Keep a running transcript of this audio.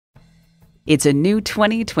It's a new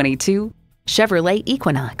 2022 Chevrolet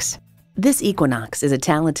Equinox. This Equinox is a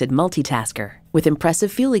talented multitasker with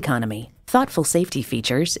impressive fuel economy, thoughtful safety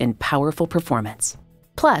features, and powerful performance.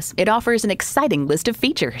 Plus, it offers an exciting list of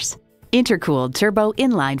features: intercooled turbo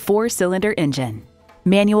inline 4-cylinder engine,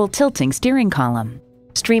 manual tilting steering column,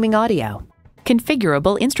 streaming audio,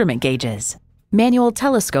 configurable instrument gauges, manual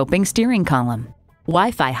telescoping steering column,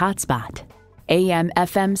 Wi-Fi hotspot,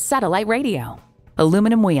 AM/FM satellite radio,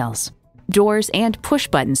 aluminum wheels, doors and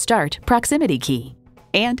push-button start proximity key,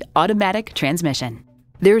 and automatic transmission.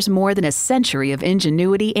 There's more than a century of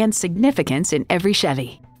ingenuity and significance in every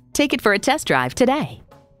Chevy. Take it for a test drive today.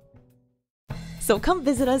 So come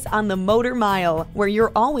visit us on the Motor Mile, where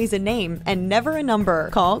you're always a name and never a number.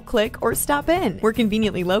 Call, click, or stop in. We're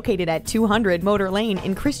conveniently located at 200 Motor Lane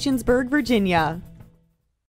in Christiansburg, Virginia.